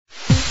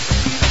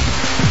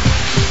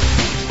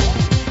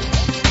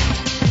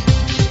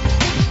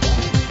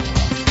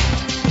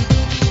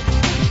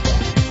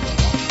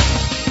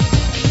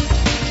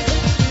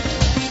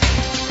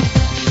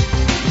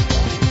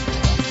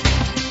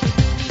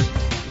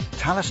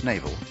Thales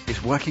Naval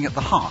is working at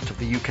the heart of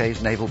the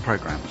UK's naval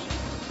programmes,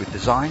 with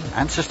design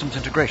and systems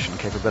integration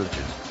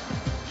capabilities.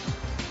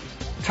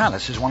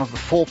 Thales is one of the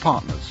 4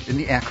 partners in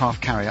the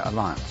Aircraft Carrier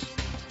Alliance,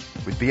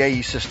 with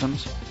BAE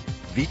Systems,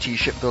 VT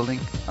Shipbuilding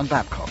and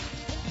Babcock,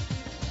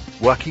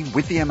 working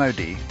with the MOD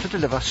to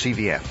deliver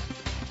CVF,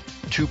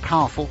 2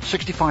 powerful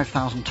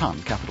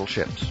 65,000-ton capital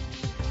ships.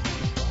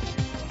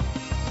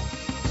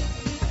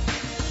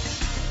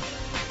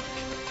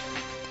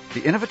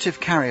 The innovative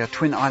carrier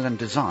twin island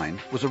design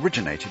was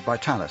originated by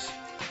Thales,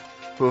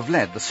 who have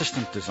led the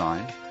systems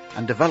design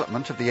and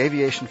development of the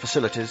aviation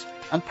facilities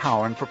and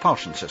power and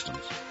propulsion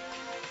systems.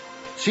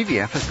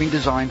 CVF has been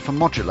designed for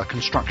modular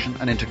construction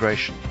and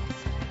integration.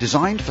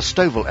 Designed for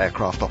STOVL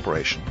aircraft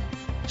operation,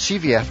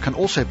 CVF can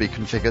also be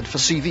configured for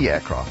CV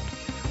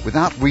aircraft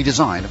without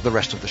redesign of the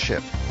rest of the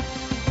ship.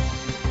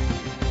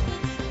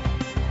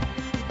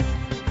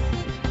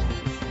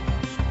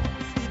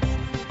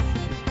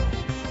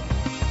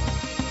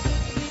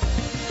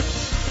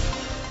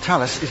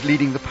 Thales is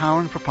leading the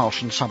Power and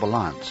Propulsion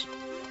Sub-Alliance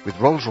with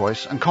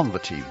Rolls-Royce and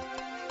Convateam,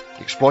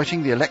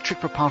 exploiting the electric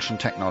propulsion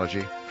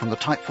technology from the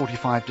Type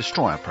 45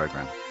 destroyer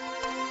program.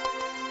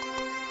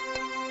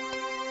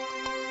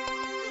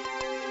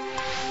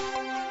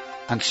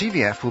 And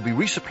CVF will be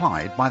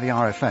resupplied by the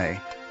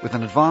RFA with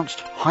an advanced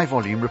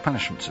high-volume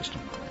replenishment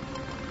system.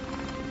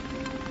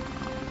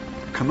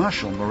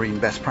 Commercial marine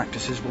best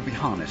practices will be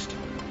harnessed.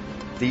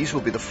 These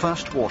will be the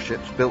first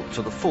warships built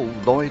to the full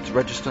Lloyd's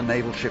Register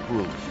naval ship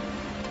rules,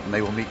 and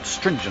they will meet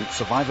stringent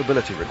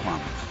survivability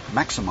requirements,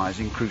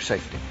 maximising crew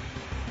safety.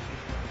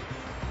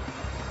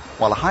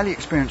 While a highly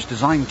experienced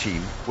design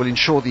team will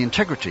ensure the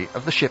integrity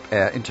of the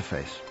ship-air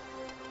interface.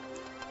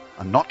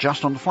 And not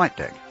just on the flight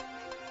deck,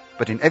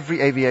 but in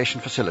every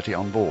aviation facility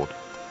on board.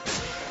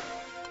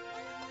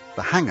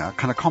 The hangar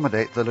can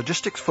accommodate the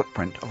logistics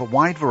footprint of a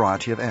wide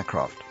variety of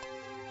aircraft.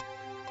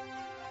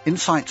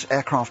 Insight's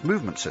aircraft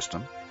movement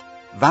system,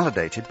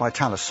 validated by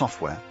Thales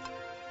software,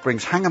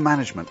 brings hangar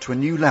management to a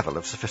new level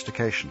of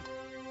sophistication.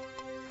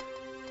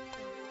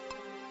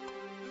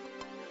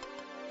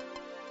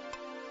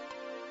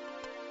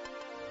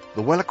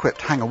 The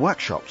well-equipped hangar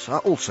workshops are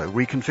also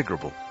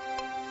reconfigurable.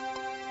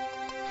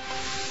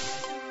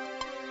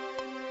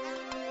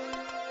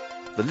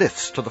 The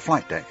lifts to the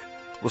flight deck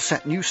will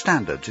set new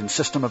standards in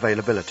system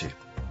availability.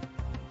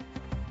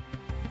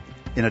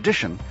 In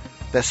addition,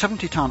 their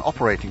 70-ton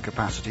operating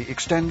capacity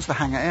extends the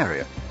hangar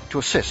area to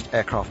assist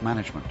aircraft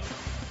management.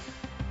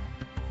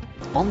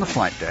 On the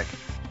flight deck,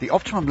 the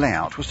optimum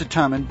layout was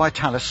determined by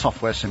Thales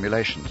software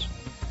simulations,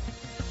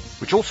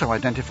 which also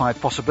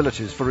identified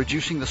possibilities for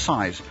reducing the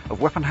size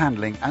of weapon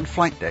handling and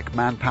flight deck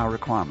manpower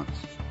requirements.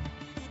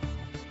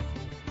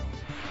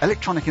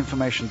 Electronic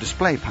information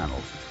display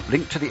panels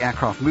linked to the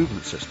aircraft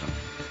movement system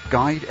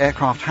guide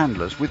aircraft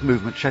handlers with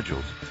movement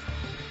schedules,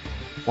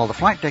 while the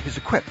flight deck is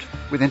equipped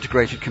with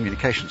integrated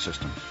communication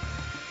systems.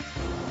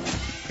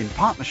 In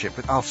partnership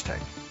with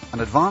Alstek, an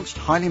advanced,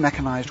 highly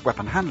mechanized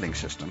weapon handling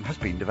system has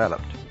been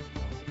developed.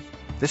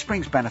 This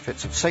brings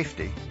benefits of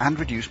safety and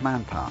reduced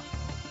manpower.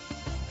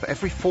 For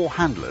every 4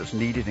 handlers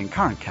needed in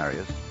current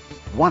carriers,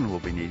 1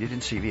 will be needed in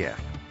CVF.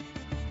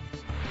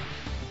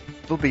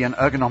 There'll be an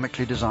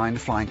ergonomically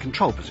designed flying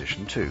control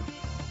position too.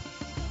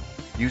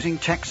 Using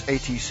Tex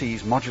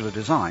ATC's modular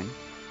design,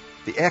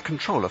 the air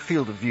controller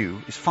field of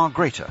view is far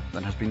greater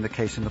than has been the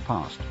case in the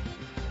past.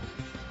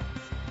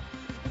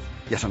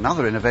 Yet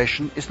another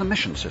innovation is the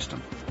mission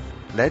system,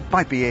 led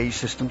by BAE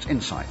Systems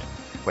Insight,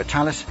 where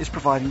Thales is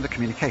providing the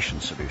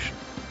communications solution.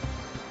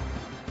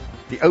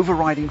 The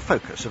overriding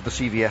focus of the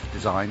CVF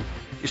design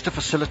is to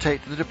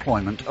facilitate the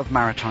deployment of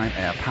maritime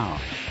air power,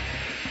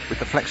 with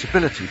the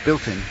flexibility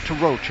built in to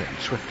roll change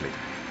swiftly.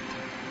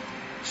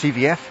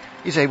 CVF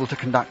is able to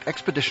conduct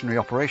expeditionary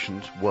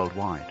operations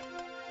worldwide.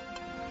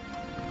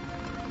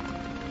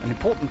 An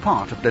important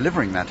part of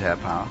delivering that air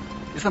power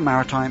is the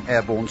maritime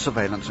airborne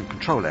surveillance and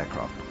control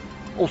aircraft,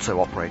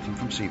 also operating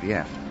from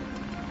CVF.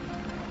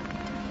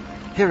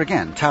 Here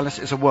again, Thales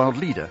is a world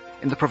leader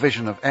in the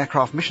provision of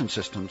aircraft mission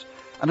systems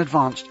and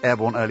advanced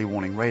airborne early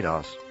warning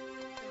radars.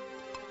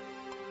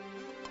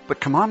 But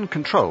command and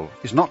control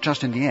is not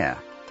just in the air,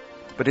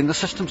 but in the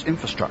systems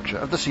infrastructure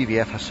of the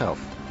CVF herself,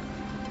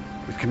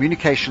 with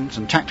communications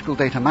and tactical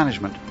data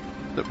management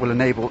that will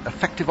enable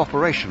effective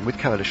operation with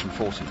coalition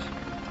forces.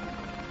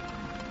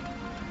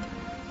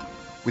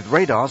 With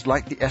radars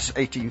like the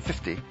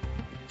S-1850,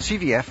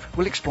 CVF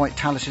will exploit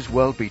Thales's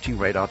world-beating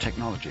radar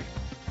technology.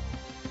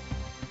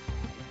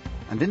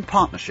 And in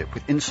partnership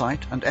with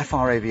Insight and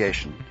FR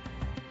Aviation,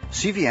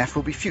 CVF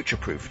will be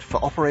future-proofed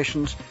for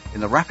operations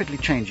in the rapidly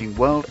changing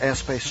world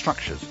airspace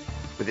structures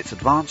with its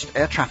advanced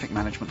air traffic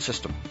management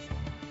system.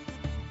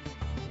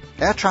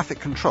 Air traffic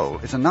control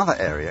is another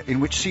area in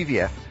which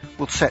CVF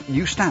will set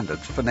new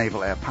standards for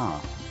naval air power.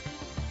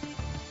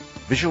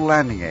 Visual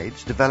landing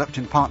aids developed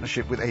in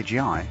partnership with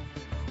AGI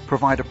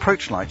provide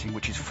approach lighting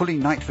which is fully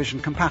night vision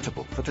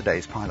compatible for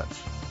today's pilots.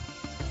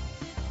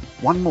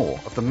 One more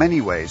of the many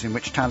ways in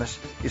which Thales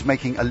is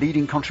making a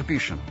leading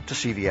contribution to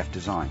CVF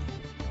design.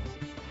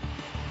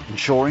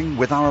 ensuring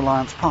with our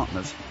alliance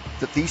partners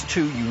that these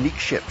two unique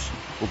ships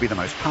will be the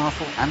most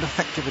powerful and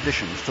effective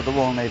additions to the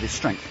Royal Navy's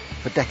strength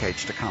for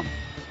decades to come.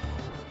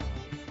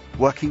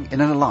 Working in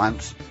an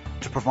alliance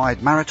to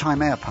provide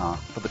maritime air power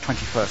for the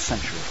 21st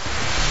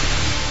century.